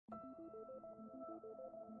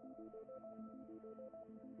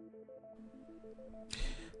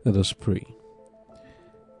Let us pray.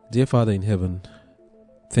 Dear Father in heaven,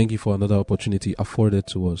 thank you for another opportunity afforded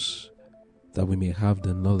to us that we may have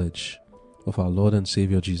the knowledge of our Lord and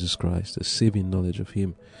Savior Jesus Christ, the saving knowledge of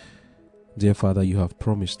Him. Dear Father, you have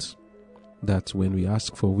promised that when we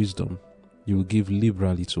ask for wisdom, you will give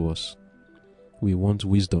liberally to us. We want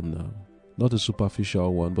wisdom now, not a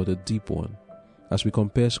superficial one, but a deep one. As we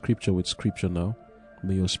compare Scripture with Scripture now,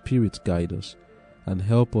 may your Spirit guide us and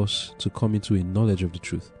help us to come into a knowledge of the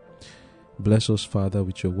truth. Bless us, Father,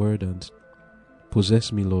 with your word, and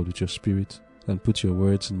possess me, Lord, with your Spirit, and put your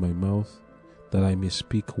words in my mouth, that I may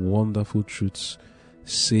speak wonderful truths,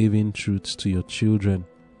 saving truths to your children,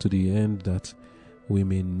 to the end that we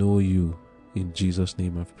may know you. In Jesus'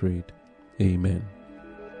 name I've prayed. Amen.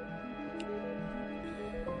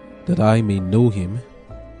 That I may know him,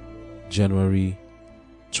 January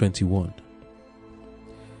 21.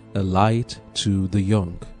 A light to the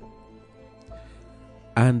young.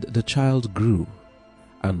 And the child grew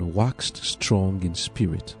and waxed strong in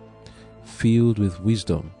spirit, filled with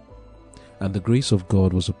wisdom, and the grace of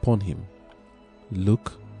God was upon him.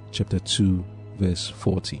 Luke chapter 2 verse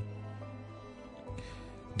 40.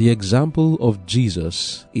 The example of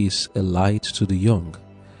Jesus is a light to the young,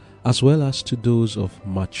 as well as to those of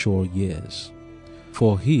mature years,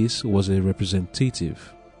 for his was a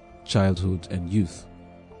representative childhood and youth.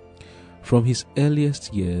 From his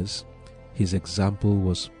earliest years, his example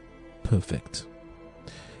was perfect.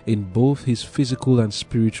 In both his physical and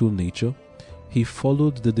spiritual nature, he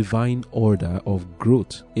followed the divine order of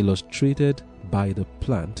growth illustrated by the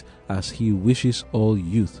plant, as he wishes all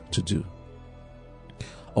youth to do.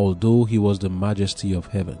 Although he was the majesty of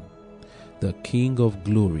heaven, the King of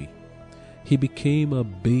glory, he became a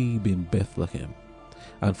babe in Bethlehem,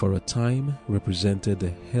 and for a time represented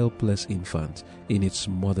the helpless infant in its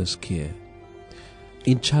mother's care.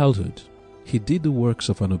 In childhood, he did the works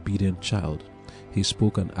of an obedient child. He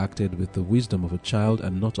spoke and acted with the wisdom of a child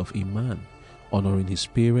and not of a man, honoring his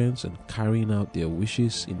parents and carrying out their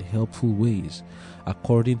wishes in helpful ways,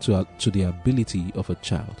 according to the ability of a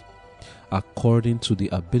child. According to the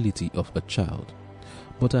ability of a child.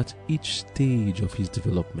 But at each stage of his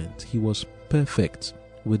development, he was perfect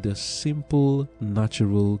with the simple,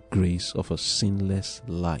 natural grace of a sinless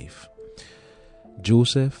life.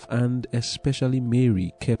 Joseph and especially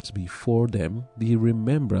Mary kept before them the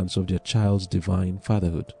remembrance of their child's divine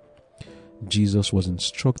fatherhood. Jesus was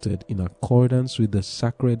instructed in accordance with the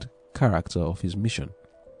sacred character of his mission.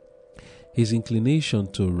 His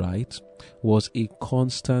inclination to write was a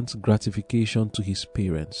constant gratification to his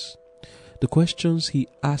parents. The questions he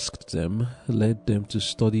asked them led them to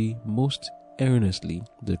study most earnestly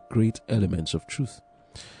the great elements of truth.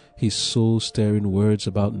 His soul-stirring words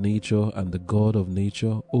about nature and the God of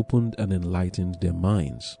nature opened and enlightened their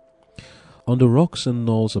minds. On the rocks and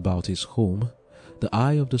knolls about his home, the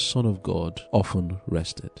eye of the Son of God often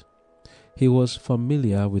rested. He was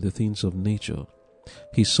familiar with the things of nature.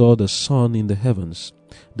 He saw the sun in the heavens,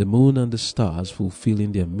 the moon and the stars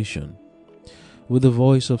fulfilling their mission. With the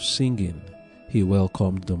voice of singing, he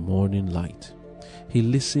welcomed the morning light. He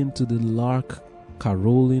listened to the lark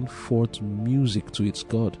caroling forth music to its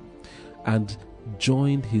God, and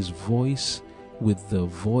joined his voice with the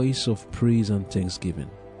voice of praise and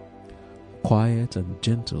thanksgiving. Quiet and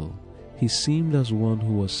gentle, he seemed as one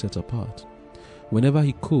who was set apart. Whenever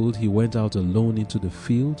he could, he went out alone into the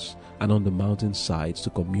fields and on the mountainsides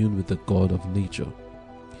to commune with the God of nature.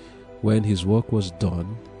 When his work was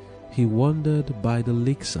done, he wandered by the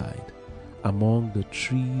lakeside, among the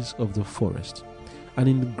trees of the forest, and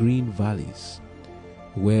in the green valleys,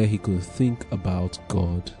 where he could think about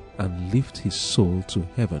God and lift his soul to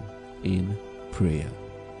heaven in prayer.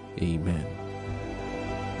 Amen.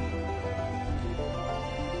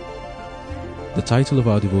 The title of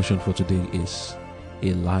our devotion for today is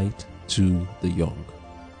A Light to the Young.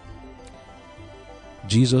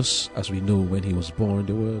 Jesus, as we know, when he was born,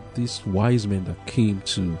 there were these wise men that came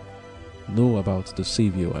to know about the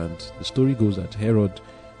Savior, and the story goes that Herod,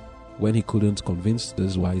 when he couldn't convince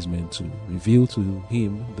these wise men to reveal to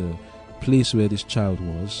him the place where this child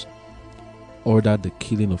was, ordered the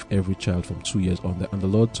killing of every child from 2 years on. And the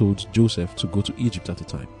Lord told Joseph to go to Egypt at the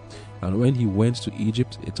time. And when he went to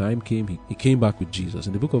Egypt, a time came, he came back with Jesus.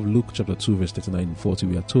 In the book of Luke chapter 2 verse 39 and 40,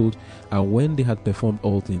 we are told, and when they had performed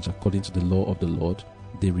all things according to the law of the Lord,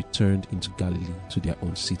 they returned into Galilee to their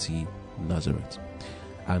own city, Nazareth.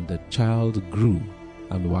 And the child grew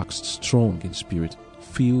and waxed strong in spirit,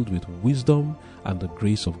 filled with wisdom, and the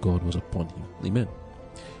grace of God was upon him. Amen.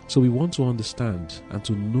 So we want to understand and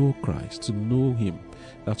to know Christ, to know him.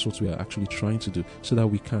 That's what we are actually trying to do, so that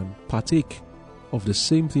we can partake of the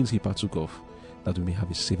same things he partook of. that we may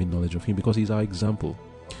have a saving knowledge of him, because he's our example.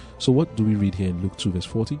 So what do we read here in Luke 2 verse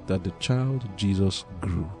 40? That the child Jesus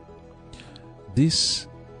grew. This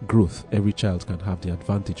growth every child can have the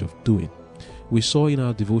advantage of doing. We saw in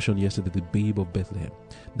our devotion yesterday, the babe of Bethlehem,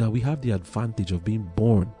 that we have the advantage of being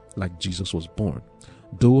born like Jesus was born,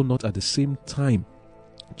 though not at the same time.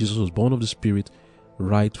 Jesus was born of the Spirit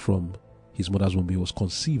right from his mother's womb. He was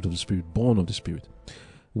conceived of the Spirit, born of the Spirit.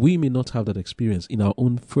 We may not have that experience in our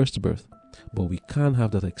own first birth, but we can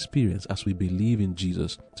have that experience as we believe in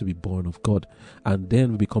Jesus to be born of God, and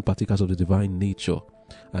then we become partakers of the divine nature,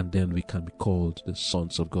 and then we can be called the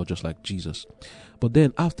sons of God, just like Jesus. But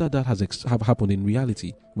then after that has happened in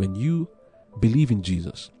reality, when you believe in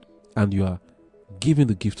Jesus and you are given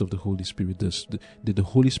the gift of the Holy Spirit, the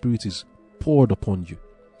Holy Spirit is poured upon you.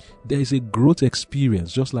 There is a growth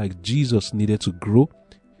experience, just like Jesus needed to grow.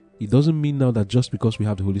 It doesn't mean now that just because we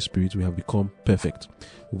have the Holy Spirit, we have become perfect.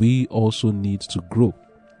 We also need to grow.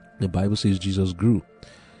 The Bible says Jesus grew.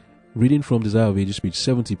 Reading from Desire of Ages, page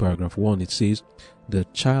 70, paragraph 1, it says, the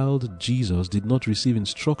child Jesus did not receive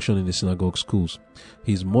instruction in the synagogue schools.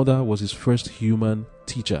 His mother was his first human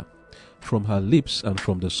teacher. From her lips and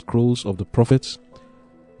from the scrolls of the prophets,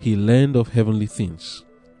 he learned of heavenly things.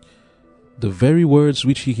 The very words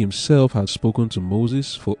which he himself had spoken to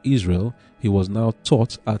Moses for Israel, he was now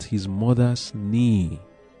taught at his mother's knee.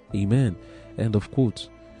 Amen. End of quote.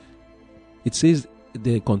 It says,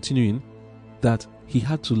 they're continuing, that he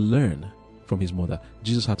had to learn from his mother.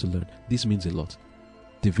 Jesus had to learn. This means a lot.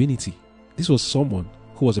 Divinity. This was someone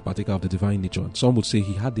who was a partaker of the divine nature, and some would say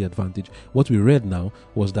he had the advantage. What we read now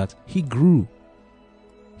was that he grew.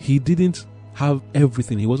 He didn't have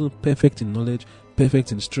everything. He wasn't perfect in knowledge,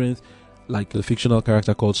 perfect in strength, like the fictional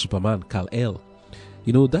character called Superman, Kal-El.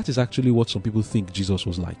 You know, that is actually what some people think Jesus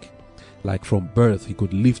was like. Like from birth, he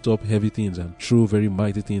could lift up heavy things and throw very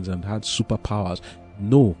mighty things and had superpowers.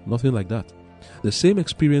 No, nothing like that. The same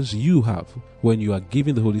experience you have when you are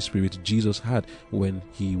given the Holy Spirit, Jesus had when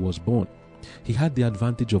he was born. He had the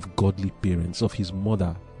advantage of godly parents, of his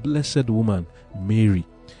mother, blessed woman, Mary.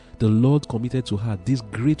 The Lord committed to her this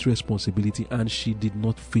great responsibility, and she did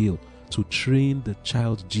not fail to train the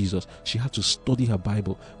child Jesus. She had to study her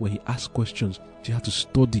Bible. When he asked questions, she had to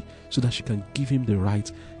study so that she can give him the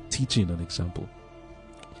right teaching and example.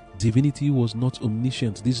 Divinity was not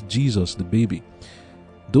omniscient. This Jesus, the baby,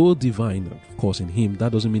 though divine, of course, in him,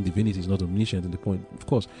 that doesn't mean divinity is not omniscient in the point, of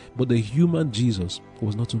course. But the human Jesus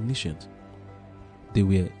was not omniscient. They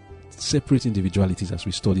were separate individualities, as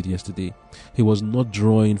we studied yesterday. He was not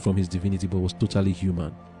drawing from his divinity, but was totally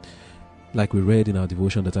human. Like we read in our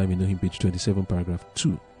devotion, That I May Know Him, page 27, paragraph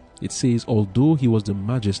 2. It says, although he was the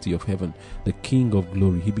majesty of heaven, the King of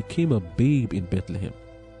glory, he became a babe in Bethlehem.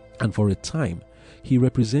 And for a time, he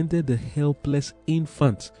represented the helpless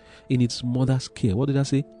infant in its mother's care. What did I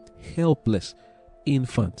say? Helpless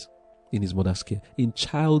infant in his mother's care. In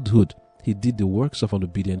childhood, he did the works of an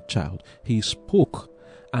obedient child. He spoke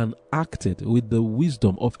and acted with the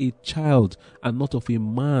wisdom of a child and not of a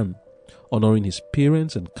man, honoring his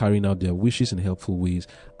parents and carrying out their wishes in helpful ways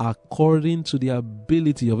according to the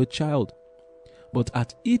ability of a child. But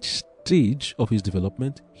at each stage of his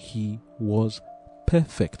development, he was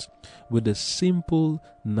perfect with the simple,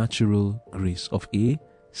 natural grace of a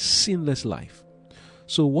sinless life.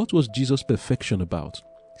 So what was Jesus' perfection about?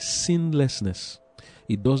 Sinlessness.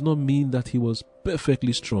 It does not mean that he was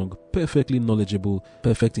perfectly strong, perfectly knowledgeable,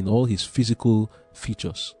 perfect in all his physical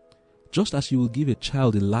features. Just as you will give a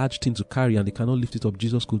child a large thing to carry and they cannot lift it up,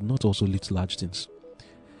 Jesus could not also lift large things.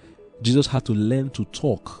 Jesus had to learn to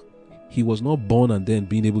talk. He was not born and then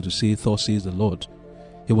being able to say, thus says the Lord.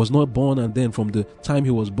 He was not born and then from the time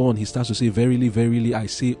he was born, he starts to say, verily, verily, I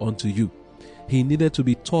say unto you. He needed to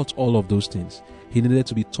be taught all of those things. He needed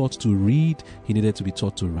to be taught to read. He needed to be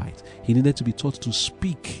taught to write. He needed to be taught to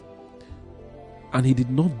speak. And he did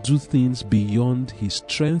not do things beyond his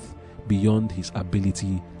strength, beyond his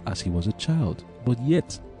ability as he was a child. But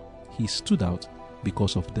yet, he stood out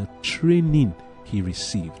because of the training he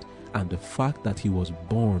received and the fact that he was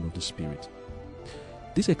born of the Spirit.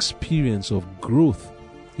 This experience of growth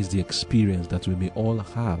is the experience that we may all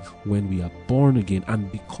have when we are born again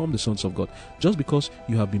and become the sons of God. Just because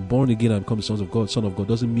you have been born again and become the sons of God, son of God,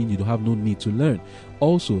 doesn't mean you don't have no need to learn.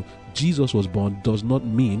 Also, Jesus was born does not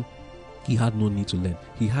mean he had no need to learn.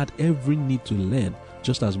 He had every need to learn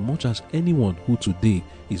just as much as anyone who today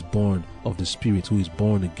is born of the Spirit, who is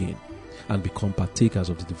born again and become partakers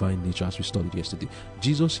of the divine nature, as we studied yesterday.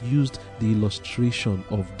 Jesus used the illustration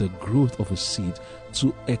of the growth of a seed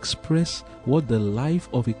to express what the life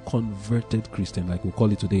of a converted Christian, like we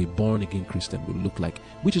call it today, a born-again Christian, will look like,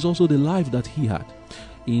 which is also the life that he had.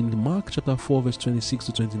 In Mark chapter 4 verse 26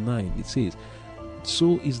 to 29, it says,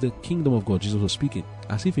 so is the kingdom of God, Jesus was speaking,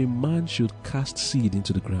 as if a man should cast seed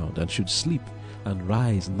into the ground, and should sleep and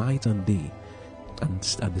rise night and day, and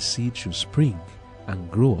the seed should spring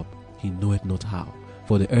and grow up, he knoweth not how.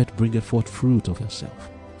 For the earth bringeth forth fruit of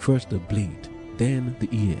herself, first the blade, then the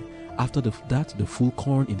ear, after that the full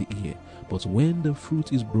corn in the ear. But when the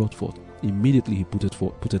fruit is brought forth, immediately he put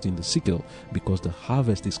it in the sickle, because the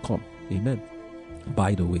harvest is come. Amen.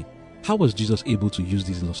 By the way, how was Jesus able to use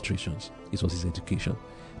these illustrations? It was his education.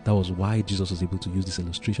 That was why Jesus was able to use this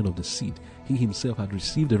illustration of the seed. He himself had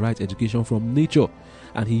received the right education from nature,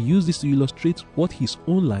 and he used this to illustrate what his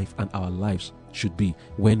own life and our lives should be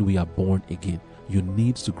when we are born again. You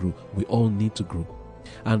need to grow. We all need to grow.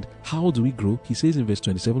 And how do we grow? He says in verse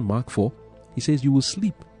 27, Mark 4, he says, you will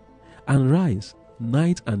sleep and rise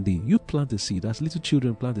night and day. You plant a seed. As little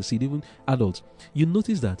children plant a seed, even adults. You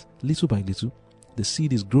notice that little by little, the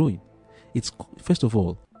seed is growing. First of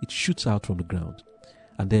all, it shoots out from the ground,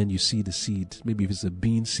 and then you see the seed. Maybe if it's a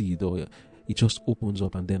bean seed, or it just opens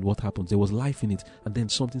up, and then what happens? There was life in it, and then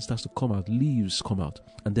something starts to come out. Leaves come out,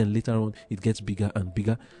 and then later on it gets bigger and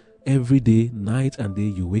bigger. Every day, night and day,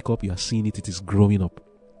 you wake up, you are seeing it. It is growing up.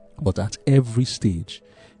 But at every stage,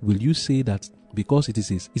 will you say that because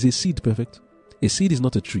is a seed perfect? A seed is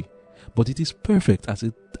not a tree, but it is perfect as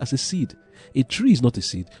a seed. A tree is not a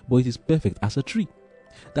seed, but it is perfect as a tree.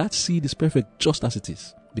 That seed is perfect just as it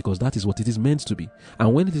is, because that is what it is meant to be.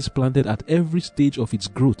 And when it is planted at every stage of its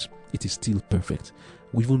growth, it is still perfect.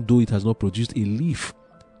 Even though it has not produced a leaf,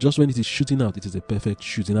 just when it is shooting out, it is a perfect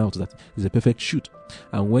shooting out. That is a perfect shoot.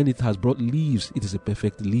 And when it has brought leaves, it is a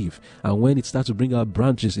perfect leaf. And when it starts to bring out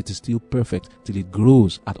branches, it is still perfect till it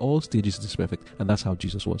grows. At all stages, it is perfect. And that's how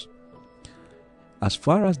Jesus was. As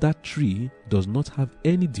far as that tree does not have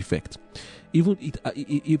any defect, even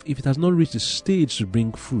if it has not reached the stage to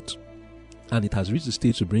bring fruit, and it has reached the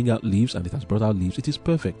stage to bring out leaves, and it has brought out leaves, it is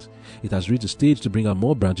perfect. It has reached the stage to bring out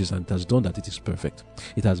more branches, and it has done that, it is perfect.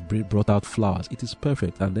 It has brought out flowers, it is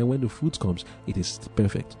perfect. And then when the fruit comes, it is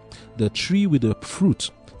perfect. The tree with the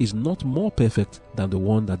fruit is not more perfect than the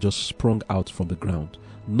one that just sprung out from the ground.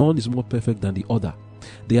 None is more perfect than the other.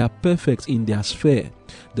 They are perfect in their sphere.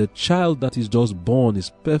 The child that is just born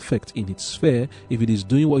is perfect in its sphere if it is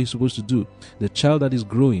doing what it's supposed to do. The child that is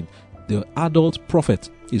growing, the adult prophet,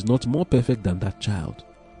 is not more perfect than that child.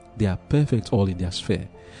 They are perfect all in their sphere.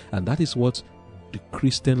 And that is what the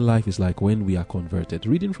Christian life is like when we are converted.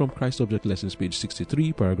 Reading from Christ Object Lessons, page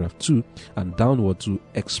 63, paragraph 2, and downward to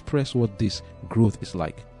express what this growth is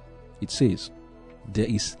like. It says, there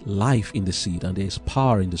is life in the seed and there is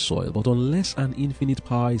power in the soil, but unless an infinite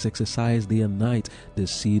power is exercised day and night, the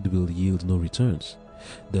seed will yield no returns.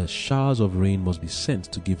 The showers of rain must be sent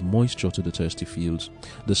to give moisture to the thirsty fields.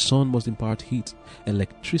 The sun must impart heat.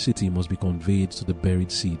 Electricity must be conveyed to the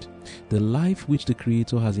buried seed. The life which the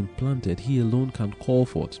Creator has implanted, He alone can call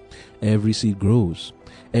forth. Every seed grows.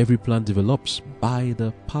 Every plant develops by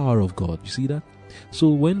the power of God. You see that? So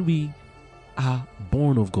when we are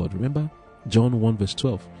born of God, remember John 1 verse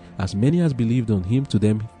 12, as many as believed on Him, to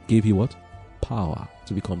them gave He what? Power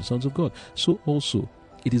to become sons of God. So also,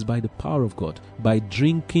 it is by the power of God, by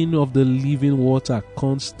drinking of the living water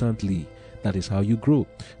constantly. That is how you grow.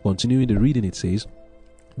 Continuing the reading, it says,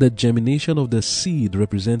 the germination of the seed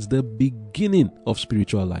represents the beginning of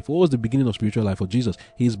spiritual life. What was the beginning of spiritual life for Jesus?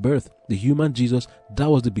 His birth. The human Jesus, that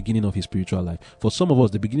was the beginning of his spiritual life. For some of us,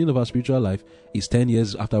 the beginning of our spiritual life is 10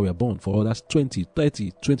 years after we are born. For others, 20,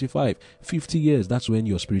 30, 25, 50 years. That's when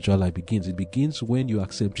your spiritual life begins. It begins when you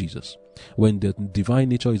accept Jesus. When the divine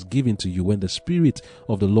nature is given to you, when the Spirit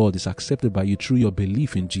of the Lord is accepted by you through your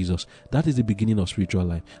belief in Jesus, that is the beginning of spiritual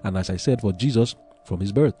life. And as I said, for Jesus, from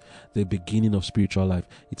his birth, the beginning of spiritual life.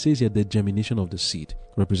 It says here the germination of the seed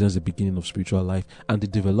represents the beginning of spiritual life, and the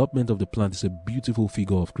development of the plant is a beautiful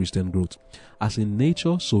figure of Christian growth. As in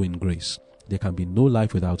nature, so in grace. There can be no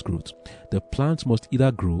life without growth. The plant must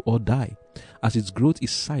either grow or die. As its growth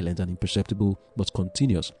is silent and imperceptible but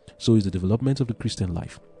continuous, so is the development of the Christian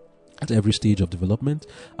life. At every stage of development,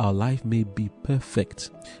 our life may be perfect.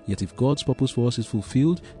 Yet if God's purpose for us is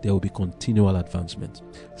fulfilled, there will be continual advancement.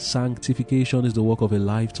 Sanctification is the work of a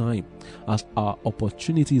lifetime. As our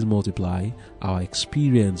opportunities multiply, our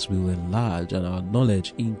experience will enlarge and our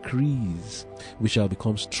knowledge increase. We shall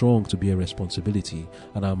become strong to be a responsibility,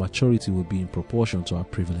 and our maturity will be in proportion to our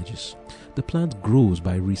privileges. The plant grows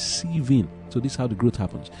by receiving. So this is how the growth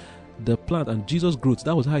happens. The plant and Jesus' growth,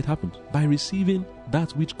 that was how it happened. By receiving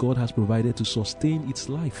that which God has provided to sustain its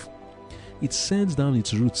life. It sends down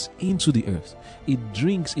its roots into the earth. It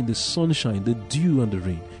drinks in the sunshine, the dew and the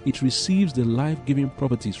rain. It receives the life-giving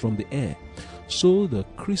properties from the air. So the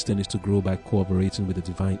Christian is to grow by cooperating with the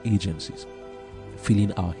divine agencies.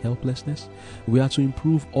 Feeling our helplessness, we are to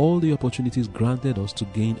improve all the opportunities granted us to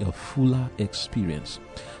gain a fuller experience.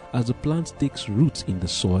 As the plant takes root in the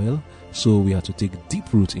soil, so we are to take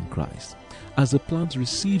deep root in Christ. As the plant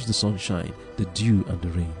receives the sunshine, the dew and the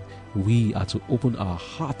rain, we are to open our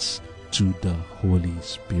hearts to the Holy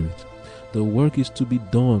Spirit. The work is to be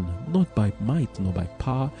done not by might nor by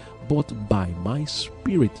power, but by my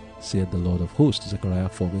Spirit, said the Lord of hosts. Zechariah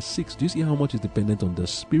 4 verse 6. Do you see how much is dependent on the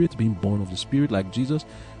Spirit, being born of the Spirit like Jesus,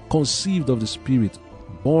 conceived of the Spirit,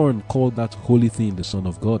 born, called that holy thing the Son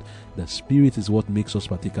of God. The Spirit is what makes us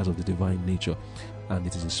partakers of the divine nature, and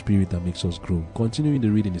it is the Spirit that makes us grow. Continuing the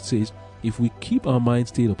reading, it says, if we keep our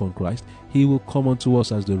minds stayed upon Christ, He will come unto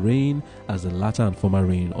us as the rain, as the latter and former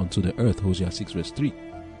rain unto the earth. Hosea 6 verse 3.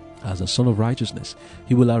 As the Son of Righteousness,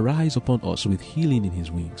 He will arise upon us with healing in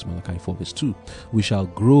His wings. Malachi 4 verse 2. We shall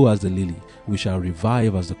grow as the lily, we shall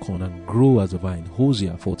revive as the corn, and grow as the vine.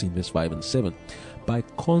 Hosea 14 verse 5 and 7. By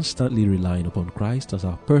constantly relying upon Christ as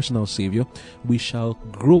our personal Savior, we shall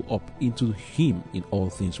grow up into Him in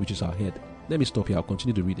all things, which is our head. Let me stop here. I'll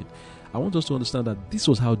continue the reading. I want us to understand that this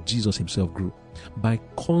was how Jesus Himself grew. By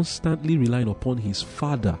constantly relying upon His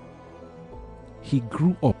Father, He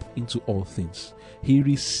grew up into all things. He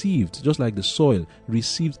received, just like the soil,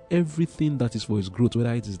 received everything that is for His growth,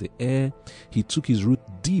 whether it is the air. He took His root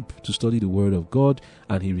deep to study the Word of God,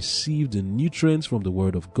 and He received the nutrients from the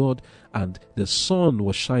Word of God, and the sun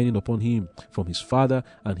was shining upon Him from His Father,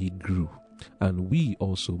 and He grew. And we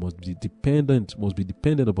also must be dependent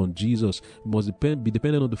upon Jesus, must be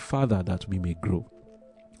dependent on the Father that we may grow.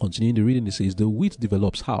 Continuing the reading, it says, the wheat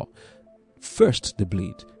develops how? First the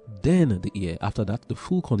blade, then the ear, after that the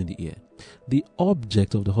full corn in the ear. The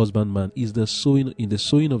object of the husbandman is the sowing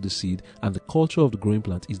of the seed, and the culture of the growing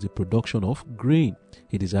plant is the production of grain.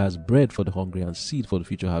 He desires bread for the hungry and seed for the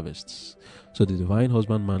future harvests. So the divine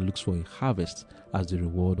husbandman looks for a harvest as the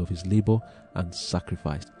reward of his labor and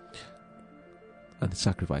sacrifice.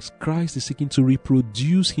 Christ is seeking to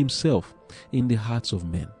reproduce Himself in the hearts of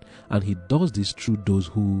men, and He does this through those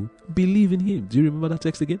who believe in Him. Do you remember that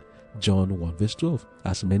text again? John 1 verse 12.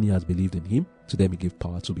 As many as believed in Him, to them He gave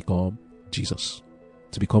power to become Jesus.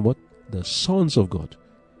 To become what? The sons of God.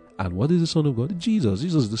 And what is the Son of God? Jesus.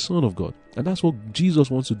 Jesus is the Son of God. And that's what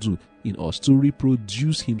Jesus wants to do in us, to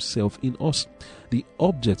reproduce Himself in us. The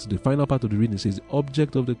object, the final part of the reading says, the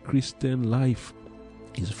object of the Christian life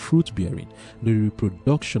is fruit bearing, the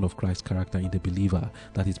reproduction of Christ's character in the believer,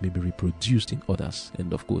 that it may be reproduced in others.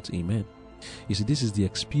 End of quote. Amen. You see, this is the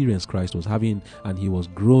experience Christ was having, and He was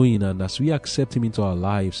growing, and as we accept Him into our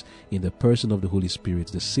lives in the person of the Holy Spirit,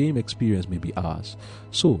 the same experience may be ours.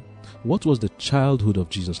 So, what was the childhood of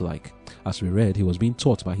Jesus like? As we read, He was being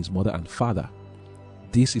taught by His mother and father.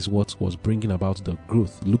 This is what was bringing about the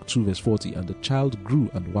growth. Luke 2 verse 40, and the child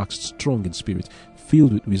grew and waxed strong in spirit,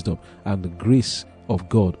 filled with wisdom, and the grace of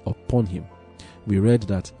God upon him. We read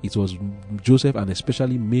that it was Joseph and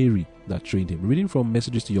especially Mary that trained him. Reading from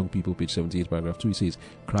Messages to Young People, page 78, paragraph 2, it says,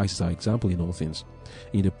 Christ is our example in all things.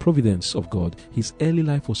 In the providence of God, His early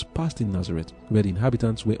life was passed in Nazareth, where the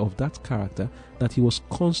inhabitants were of that character that He was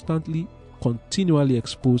continually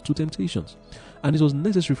exposed to temptations. And it was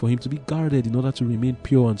necessary for Him to be guarded in order to remain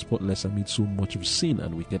pure and spotless amid so much of sin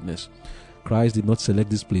and wickedness. Christ did not select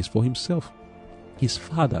this place for Himself. His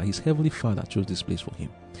Father, His Heavenly Father, chose this place for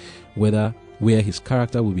Him, where His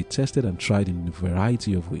character will be tested and tried in a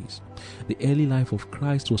variety of ways. The early life of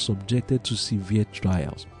Christ was subjected to severe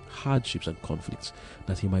trials, hardships, and conflicts,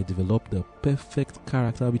 that He might develop the perfect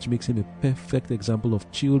character which makes Him a perfect example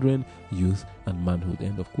of children, youth, and manhood.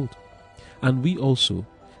 End of quote. And we also,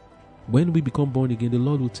 when we become born again, the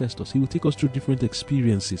Lord will test us. He will take us through different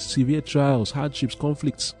experiences, severe trials, hardships,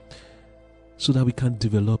 conflicts, so that we can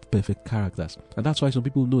develop perfect characters. And that's why some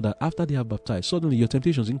people know that after they are baptized, suddenly your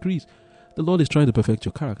temptations increase. The Lord is trying to perfect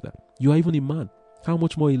your character. You are even a man. How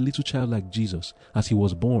much more a little child like Jesus? As He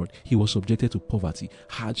was born, He was subjected to poverty,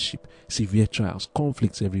 hardship, severe trials,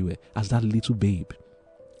 conflicts everywhere, as that little babe.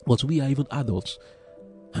 But we are even adults,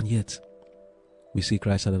 and yet we say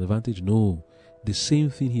Christ had an advantage. No. The same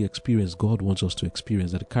thing He experienced, God wants us to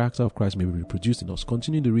experience, that the character of Christ may be reproduced in us.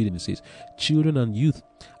 Continuing the reading, it says, children and youth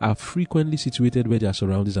are frequently situated where their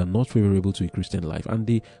surroundings are not favorable to a Christian life, and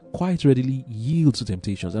they quite readily yield to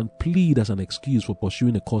temptations and plead as an excuse for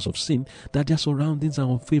pursuing a course of sin that their surroundings are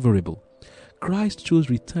unfavorable. Christ chose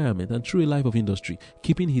retirement and through a life of industry,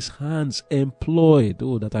 keeping His hands employed,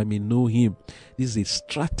 that I may know Him. This is a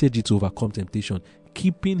strategy to overcome temptation,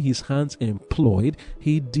 keeping his hands employed,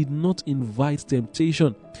 he did not invite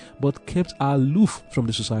temptation, but kept aloof from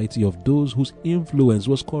the society of those whose influence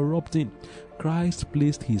was corrupting. Christ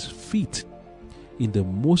placed his feet in the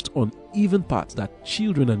most uneven path that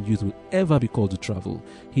children and youth will ever be called to travel.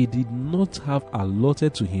 He did not have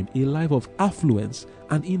allotted to him a life of affluence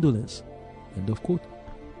and indolence. End of quote.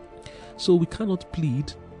 So we cannot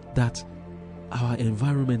plead that our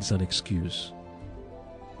environment is an excuse.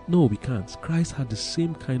 No, we can't. Christ had the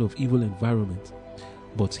same kind of evil environment,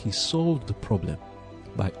 but he solved the problem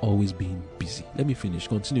by always being busy. Let me finish.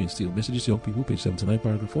 Continuing still. Messages to Young People, page 79,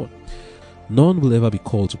 paragraph 1. None will ever be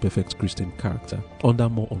called to perfect Christian character under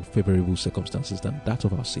more unfavorable circumstances than that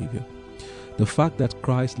of our Savior. The fact that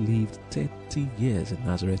Christ lived 30 years in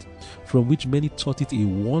Nazareth, from which many thought it a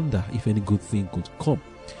wonder if any good thing could come,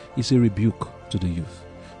 is a rebuke to the youth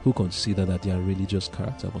who consider that their religious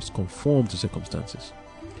character must conform to circumstances.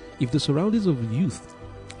 If the surroundings of youth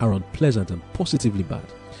are unpleasant and positively bad,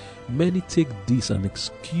 many take this an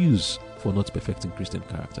excuse for not perfecting Christian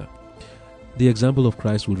character. The example of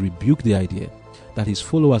Christ would rebuke the idea that his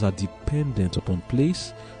followers are dependent upon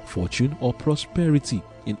place, fortune, or prosperity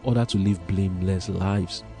in order to live blameless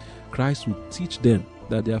lives. Christ would teach them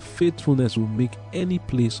that their faithfulness will make any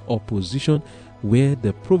place or position where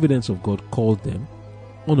the providence of God called them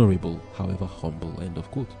honorable, however humble. End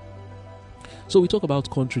of quote. So we talk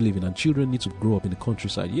about country living, and children need to grow up in the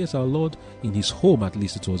countryside. Yes, our Lord, in his home at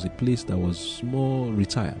least, it was a place that was more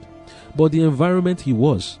retired. But the environment he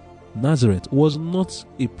was, Nazareth, was not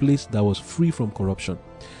a place that was free from corruption.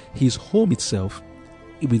 His home itself,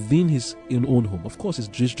 within his own home, of course, it's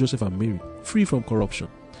Joseph and Mary, free from corruption.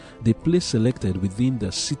 The place selected within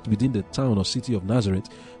the town or city of Nazareth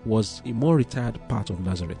was a more retired part of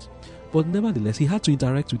Nazareth. But nevertheless, he had to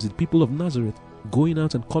interact with the people of Nazareth, going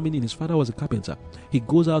out and coming in. His father was a carpenter. He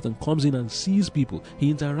goes out and comes in and sees people.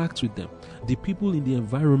 He interacts with them. The people in the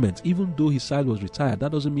environment, even though his side was retired,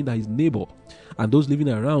 that doesn't mean that his neighbor and those living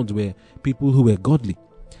around were people who were godly.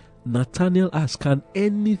 Nathanael asked, can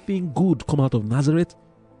anything good come out of Nazareth?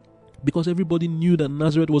 Because everybody knew that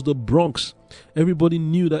Nazareth was the Bronx. Everybody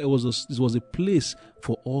knew that it was a place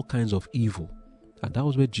for all kinds of evil. And that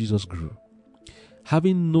was where Jesus grew,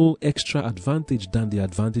 having no extra advantage than the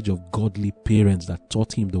advantage of godly parents that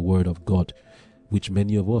taught him the word of God, which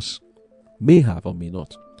many of us may have or may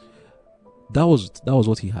not. That was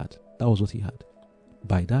what he had. That was what he had.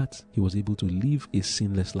 By that, he was able to live a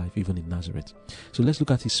sinless life even in Nazareth. So let's look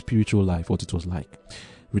at his spiritual life, what it was like.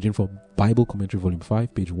 Reading from Bible Commentary, Volume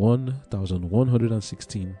 5, page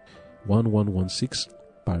 1116, 1116,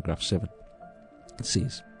 paragraph 7. It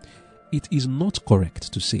says, it is not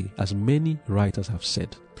correct to say, as many writers have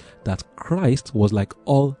said, that Christ was like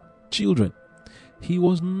all children. He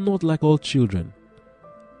was not like all children.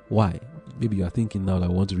 Why? Maybe you are thinking now that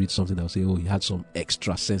I want to read something that will say, oh, he had some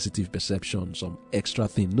extra sensitive perception, some extra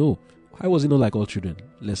thing. No. Why was he not like all children?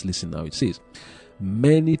 Let's listen now. It says,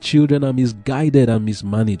 many children are misguided and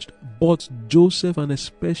mismanaged, but Joseph and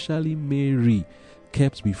especially Mary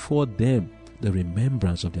kept before them the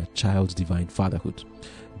remembrance of their child's divine fatherhood.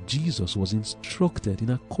 Jesus was instructed in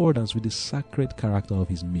accordance with the sacred character of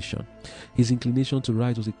his mission. His inclination to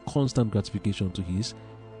write was a constant gratification to his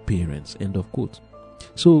parents. End of quote.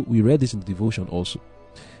 So we read this in the devotion also.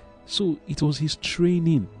 So it was his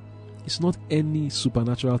training. It's not any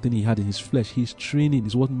supernatural thing he had in his flesh. His training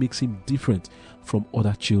is what makes him different from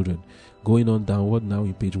other children. Going on downward now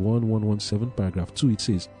in page 1117, paragraph 2, it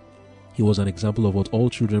says, he was an example of what all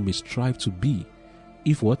children may strive to be.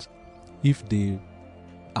 If what? If they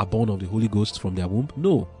are born of the Holy Ghost from their womb?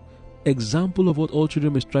 No. Example of what all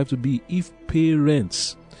children may strive to be if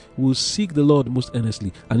parents will seek the Lord most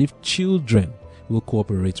earnestly, and if children will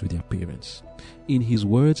cooperate with their parents. In his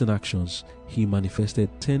words and actions, he manifested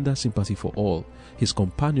tender sympathy for all. His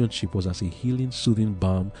companionship was as a healing, soothing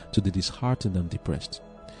balm to the disheartened and depressed.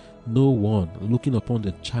 No one, looking upon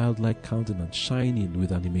the childlike countenance shining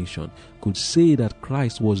with animation, could say that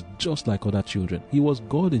Christ was just like other children. He was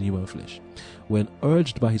God in human flesh. When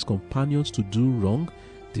urged by his companions to do wrong,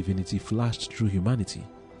 divinity flashed through humanity,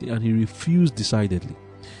 and he refused decidedly.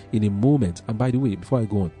 In a moment, and by the way, before I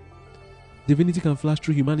go on, divinity can flash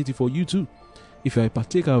through humanity for you too. If you are a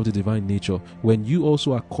partaker of the divine nature, when you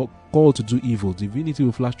also are called to do evil, divinity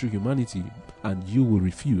will flash through humanity and you will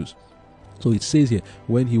refuse. So it says here,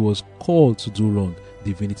 when he was called to do wrong,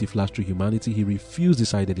 divinity flashed through humanity, he refused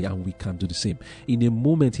decidedly, and we can do the same. In a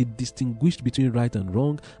moment, he distinguished between right and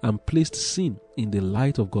wrong and placed sin in the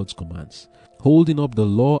light of God's commands, holding up the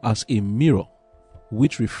law as a mirror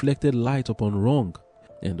which reflected light upon wrong.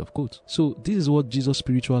 End of quote. So this is what Jesus'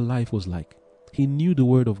 spiritual life was like. He knew the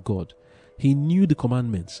word of God. He knew the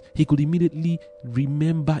commandments. He could immediately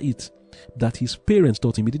remember it, that his parents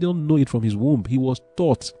taught him. He did not know it from his womb. He was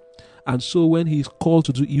taught. And so when he is called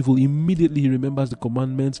to do evil, immediately he remembers the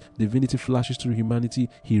commandments. Divinity flashes through humanity.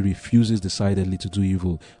 He refuses decidedly to do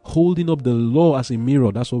evil. Holding up the law as a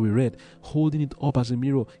mirror, that's what we read. Holding it up as a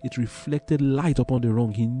mirror, it reflected light upon the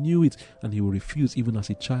wrong. He knew it, and he will refuse even as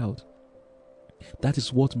a child. That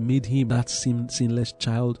is what made him that sinless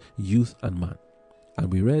child, youth, and man.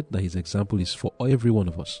 And we read that his example is for every one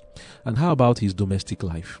of us. And how about his domestic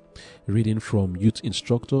life? Reading from Youth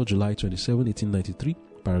Instructor, July 27, 1893,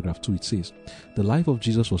 paragraph 2, it says, "The life of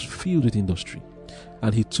Jesus was filled with industry,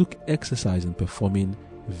 and he took exercise in performing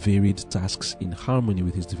varied tasks in harmony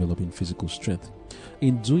with his developing physical strength.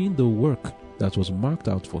 In doing the work that was marked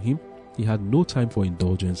out for him, he had no time for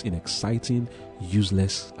indulgence in exciting,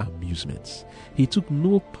 useless amusements. He took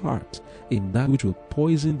no part in that which will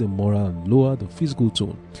poison the moral and lower the physical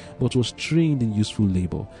tone, but was trained in useful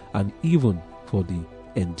labor and even for the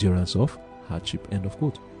endurance of hardship." End of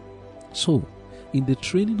quote. So, in the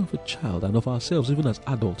training of a child and of ourselves, even as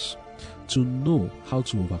adults, to know how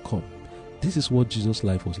to overcome, this is what Jesus'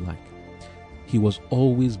 life was like. He was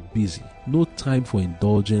always busy. No time for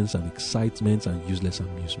indulgence and excitement and useless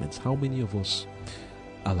amusements. How many of us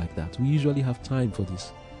are like that? We usually have time for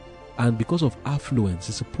this. And because of affluence,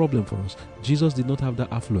 it's a problem for us. Jesus did not have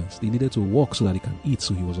that affluence. He needed to walk so that he can eat,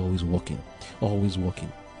 so he was always walking. Always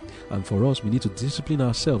walking. And for us, we need to discipline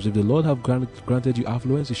ourselves. If the Lord have granted you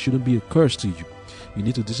affluence, it shouldn't be a curse to you. You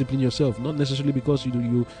need to discipline yourself, not necessarily because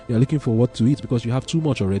you are looking for what to eat, because you have too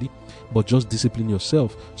much already, but just discipline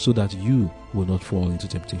yourself so that you will not fall into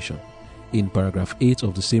temptation. In paragraph 8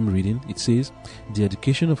 of the same reading, it says, "The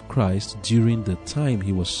education of Christ during the time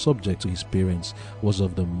he was subject to his parents was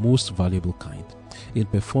of the most valuable kind. In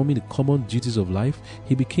performing the common duties of life,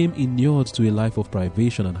 he became inured to a life of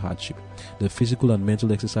privation and hardship. The physical and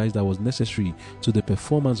mental exercise that was necessary to the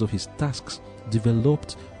performance of his tasks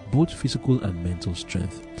developed both physical and mental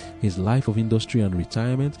strength. His life of industry and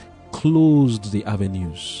retirement closed the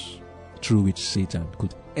avenues through which Satan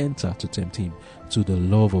could enter to tempt him to the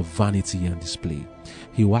love of vanity and display.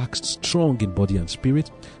 He waxed strong in body and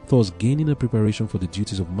spirit, thus gaining a preparation for the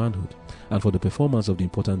duties of manhood and for the performance of the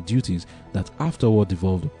important duties that afterward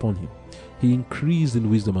devolved upon him. He increased in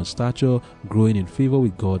wisdom and stature, growing in favor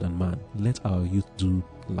with God and man. Let our youth do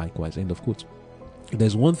likewise." End of quote. If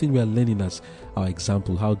there's one thing we are learning as our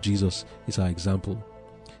example, how Jesus is our example,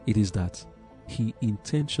 it is that he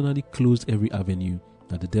intentionally closed every avenue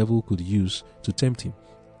that the devil could use to tempt him.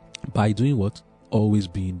 By doing what? Always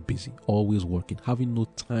being busy, always working, having no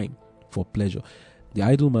time for pleasure. The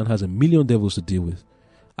idle man has a million devils to deal with,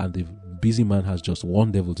 and the busy man has just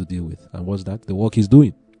one devil to deal with. And what's that? The work he's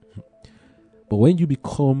doing. But when you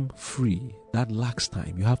become free, that lacks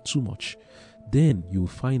time, you have too much, then you will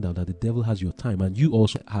find out that the devil has your time and you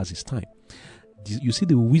also has his time. You see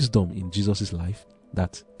the wisdom in Jesus' life,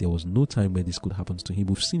 that there was no time where this could happen to him.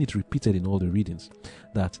 We've seen it repeated in all the readings,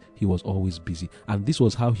 that he was always busy. And this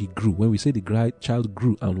was how he grew. When we say the child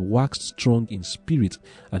grew and waxed strong in spirit,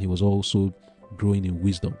 and he was also growing in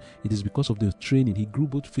wisdom, it is because of the training. He grew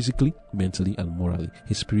both physically, mentally, and morally.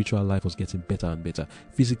 His spiritual life was getting better and better.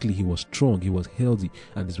 Physically, he was strong, he was healthy,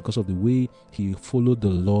 and it's because of the way he followed the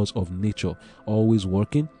laws of nature, always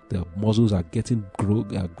working. The muscles are getting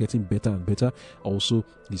better and better. Also,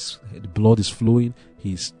 the blood is flowing.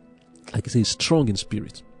 He's, like I say, strong in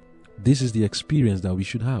spirit. This is the experience that we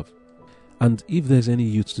should have. And if there's any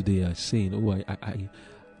youth today are saying, "Oh,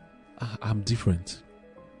 I'm different,"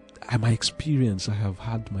 my experience, I have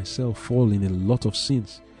had myself fall in a lot of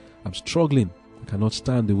sins. I'm struggling. I cannot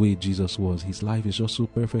stand the way Jesus was. His life is just so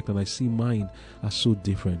perfect, and I see mine as so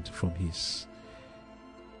different from his.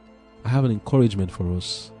 I have an encouragement for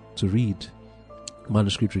us to read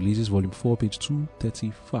Manuscript Releases, Volume 4, page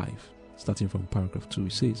 235, starting from paragraph 2.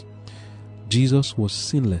 It says, "Jesus was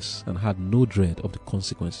sinless and had no dread of the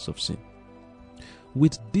consequences of sin.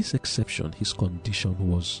 With this exception, his condition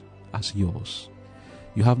was as yours.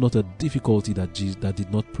 You have not a difficulty that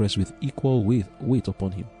did not press with equal weight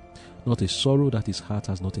upon him, not a sorrow that his heart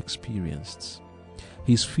has not experienced.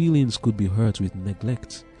 His feelings could be hurt with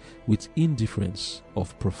neglect, with indifference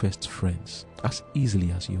of professed friends, as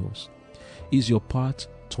easily as yours. Is your part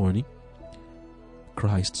thorny?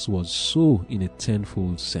 Christ's was so in a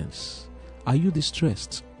tenfold sense. Are you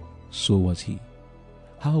distressed? So was he.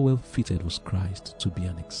 How well fitted was Christ to be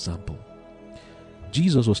an example."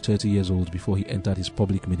 Jesus was 30 years old before he entered his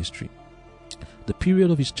public ministry. The period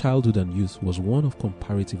of his childhood and youth was one of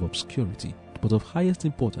comparative obscurity, but of highest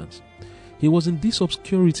importance. He was in this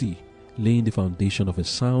obscurity laying the foundation of a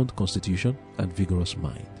sound constitution and vigorous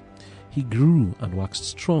mind. He grew and waxed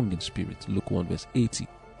strong in spirit. Luke 1 verse 80.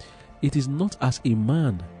 It is not as a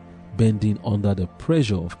man bending under the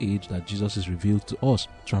pressure of age that Jesus is revealed to us,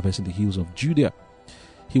 traversing the hills of Judea.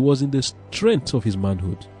 He was in the strength of his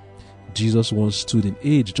manhood. Jesus once stood in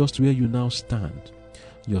age just where you now stand.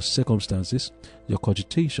 Your circumstances, your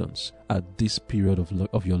cogitations at this period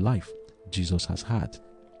of your life, Jesus has had.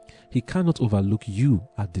 He cannot overlook you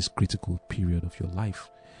at this critical period of your life.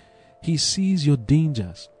 He sees your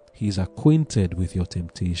dangers. He is acquainted with your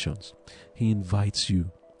temptations. He invites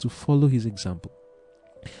you to follow his example.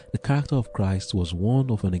 The character of Christ was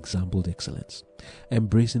one of unexampled excellence,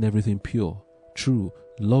 embracing everything pure, true,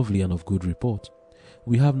 lovely, and of good report.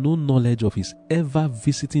 We have no knowledge of his ever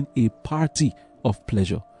visiting a party of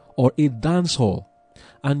pleasure or a dance hall,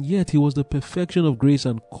 and yet he was the perfection of grace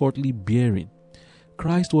and courtly bearing.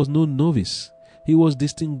 Christ was no novice. He was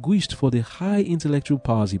distinguished for the high intellectual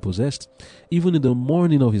powers he possessed, even in the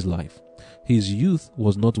morning of his life. His youth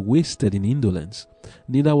was not wasted in indolence,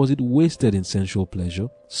 neither was it wasted in sensual pleasure,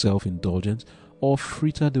 self-indulgence, or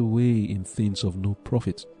frittered away in things of no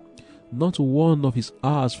profit. Not one of his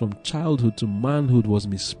hours from childhood to manhood was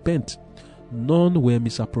misspent. None were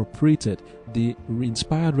misappropriated. The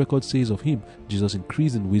inspired record says of him, Jesus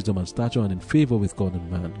increased in wisdom and stature and in favor with God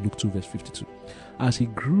and man. Luke 2 verse 52. As he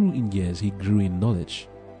grew in years, he grew in knowledge.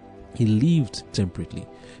 He lived temperately.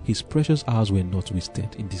 His precious hours were not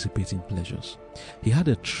wasted in dissipating pleasures. He had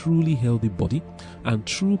a truly healthy body and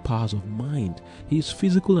true powers of mind. His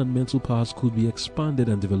physical and mental powers could be expanded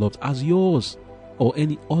and developed as yours or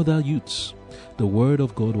any other youth's. The word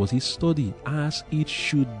of God was his study, as it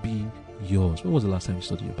should be yours. When was the last time you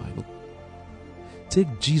studied your Bible?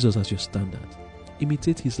 Take Jesus as your standard.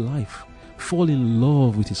 Imitate his life. Fall in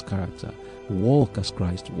love with his character. Walk as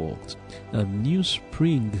Christ walked. A new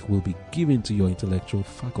spring will be given to your intellectual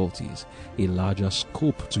faculties, a larger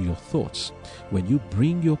scope to your thoughts, when you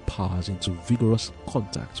bring your powers into vigorous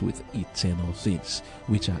contact with eternal things,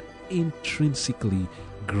 which are intrinsically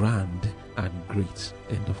grand and great.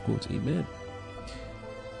 End of quote. Amen.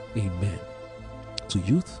 Amen. To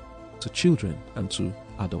youth, to children, and to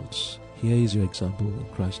adults, here is your example in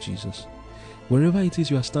Christ Jesus. Wherever it is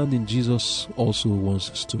you are standing, Jesus also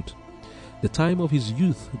once stood. The time of his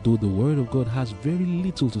youth, though the word of God has very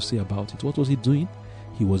little to say about it, what was he doing?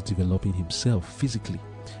 He was developing himself physically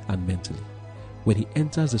and mentally. When he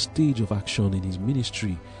enters the stage of action in his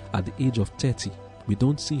ministry at the age of 30, we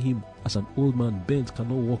don't see him as an old man bent,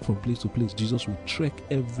 cannot walk from place to place. Jesus would trek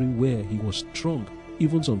everywhere. He was strong.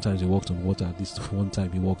 Even sometimes he walked on water. At least one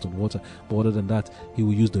time he walked on water. But other than that, he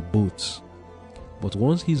will use the boats. But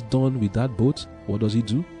once he's done with that boat, what does he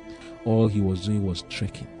do? All he was doing was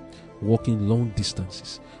trekking, walking long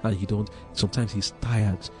distances. And sometimes he's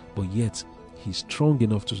tired, but yet he's strong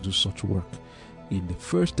enough to do such work. In the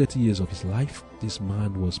first 30 years of his life, this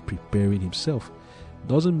man was preparing himself.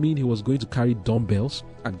 Doesn't mean he was going to carry dumbbells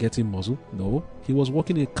and getting muscle. No, he was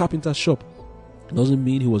working in a carpenter shop. Doesn't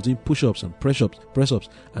mean he was doing push-ups and press-ups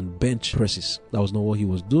and bench presses. That was not what he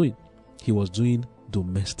was doing. He was doing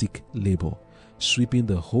domestic labor, sweeping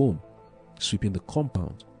the home, sweeping the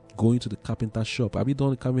compound, going to the carpenter shop. Have you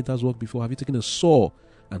done carpenter's work before? Have you taken a saw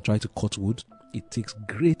and tried to cut wood? It takes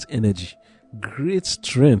great energy, great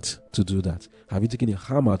strength to do that. Have you taken a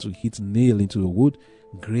hammer to hit nail into a wood?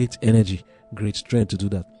 Great energy, great strength to do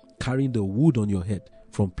that. Carrying the wood on your head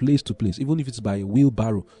from place to place, even if it's by a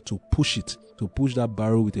wheelbarrow, to push that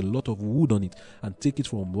barrow with a lot of wood on it and take it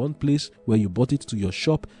from one place where you bought it to your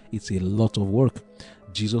shop, it's a lot of work.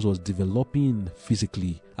 Jesus was developing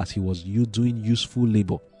physically as he was doing useful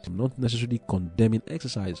labor. I'm not necessarily condemning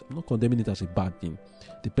exercise. I'm not condemning it as a bad thing.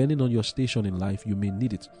 Depending on your station in life, you may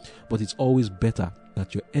need it. But it's always better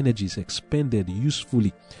that your energy is expended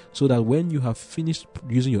usefully, so that when you have finished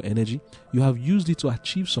using your energy, you have used it to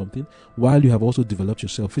achieve something while you have also developed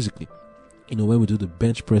yourself physically. When we do the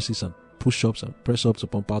bench presses and push-ups and press-ups to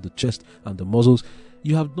pump out the chest and the muscles,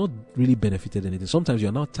 you have not really benefited anything. Sometimes you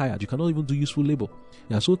are now tired. You cannot even do useful labor.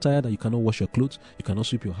 You are so tired that you cannot wash your clothes, you cannot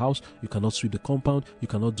sweep your house, you cannot sweep the compound, you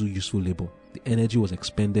cannot do useful labor. The energy was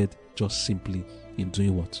expended just simply in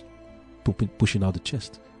doing what? Pushing out the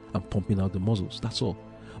chest and pumping out the muscles. That's all.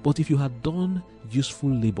 But if you had done useful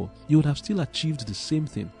labor, you would have still achieved the same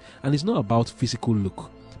thing. And it's not about physical look,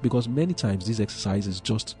 because many times these exercises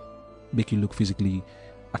just make you look physically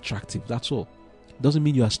attractive. That's all. It doesn't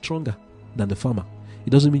mean you are stronger than the farmer. It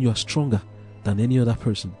doesn't mean you are stronger than any other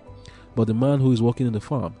person. But the man who is working in the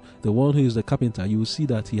farm, the one who is the carpenter, you will see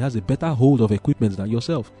that he has a better hold of equipment than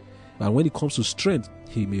yourself. And when it comes to strength,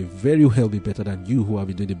 he may very well be better than you, who have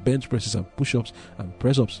been doing the bench presses and push-ups and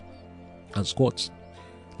press-ups and squats.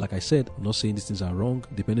 Like I said, I'm not saying these things are wrong.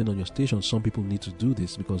 Depending on your station, some people need to do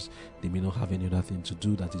this because they may not have any other thing to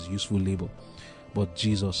do that is useful labor. But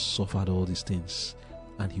Jesus suffered all these things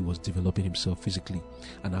and he was developing himself physically.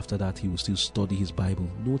 And after that, he will still study his Bible.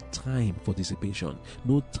 No time for dissipation,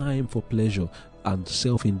 no time for pleasure and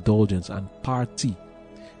self-indulgence and party,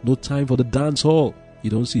 no time for the dance hall. You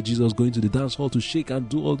don't see Jesus going to the dance hall to shake and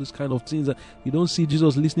do all these kind of things. You don't see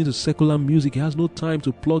Jesus listening to secular music. He has no time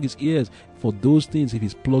to plug his ears for those things. If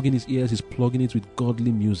he's plugging his ears, he's plugging it with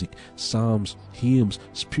godly music, psalms, hymns,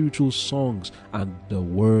 spiritual songs, and the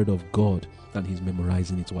word of God. And he's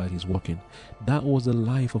memorizing it while he's walking. That was the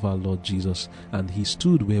life of our Lord Jesus, and he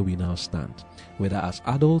stood where we now stand, whether as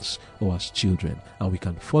adults or as children, and we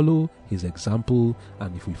can follow his example.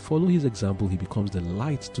 And if we follow his example, he becomes the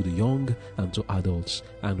light to the young and to adults,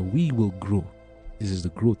 and we will grow. This is the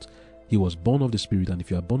growth. He was born of the Spirit, and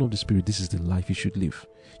if you are born of the Spirit, this is the life you should live.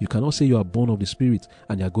 You cannot say you are born of the Spirit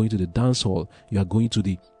and you are going to the dance hall, you are going to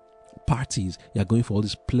the parties, you are going for all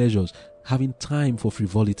these pleasures, having time for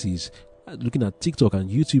frivolities, looking at TikTok and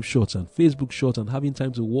YouTube shorts and Facebook shorts, and having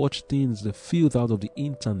time to watch things, the filth out of the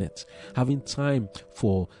internet, having time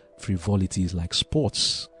for frivolities like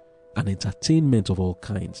sports and entertainment of all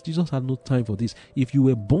kinds. Jesus had no time for this. If you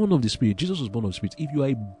were born of the Spirit, Jesus was born of the Spirit.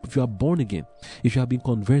 If you are born again, if you have been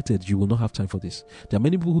converted, you will not have time for this. There are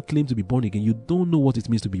many people who claim to be born again. You don't know what it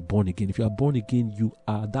means to be born again. If you are born again, you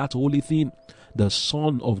are that holy thing, the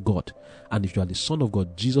Son of God. And if you are the Son of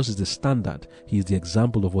God, Jesus is the standard. He is the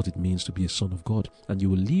example of what it means to be a son of God. And you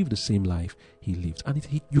will live the same life he lived. And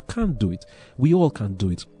you can't do it. We all can do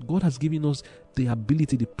it. God has given us the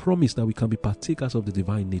ability, the promise that we can be partakers of the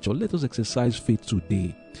divine nature. Let us exercise faith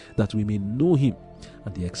today that we may know him.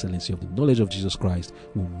 And the excellency of the knowledge of Jesus Christ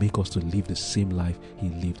will make us to live the same life he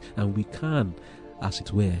lived. And we can, as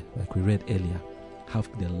it were, like we read earlier, have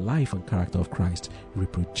the life and character of Christ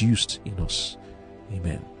reproduced in us.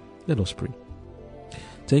 Amen. Let us pray.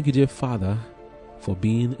 Thank you, dear Father, for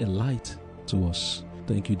being a light to us.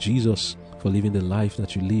 Thank you, Jesus, for living the life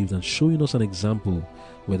that you lived and showing us an example,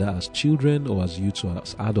 whether as children or as youth or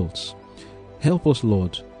as adults. Help us,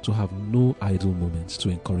 Lord, to have no idle moments to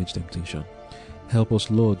encourage temptation. Help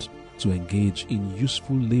us, Lord, to engage in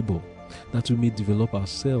useful labor, that we may develop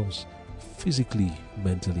ourselves physically,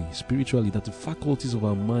 mentally, spiritually, that the faculties of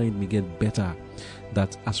our mind may get better,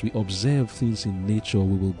 that as we observe things in nature,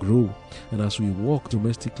 we will grow, and as we walk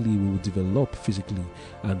domestically, we will develop physically,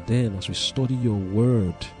 and then as we study your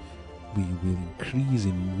word, we will increase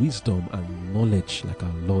in wisdom and knowledge like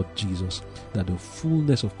our Lord Jesus, that the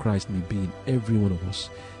fullness of Christ may be in every one of us.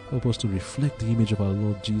 Help us to reflect the image of our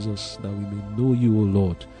Lord Jesus, that we may know you, O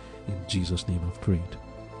Lord. In Jesus' name I've prayed.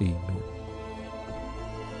 Amen.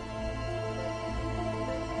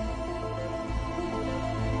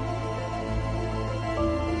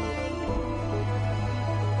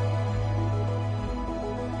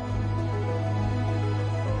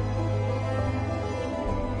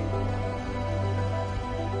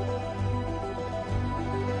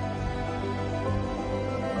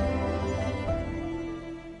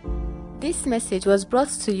 This message was brought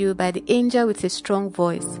to you by the Angel with a Strong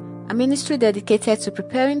Voice, a ministry dedicated to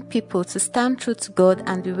preparing people to stand true to God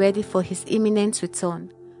and be ready for His imminent return.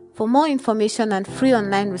 For more information and free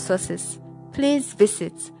online resources, please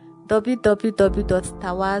visit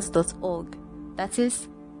www.tawasv.org. That is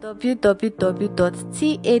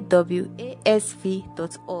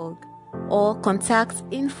www.tawasv.org, or contact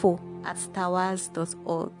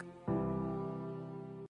info@tawasv.org.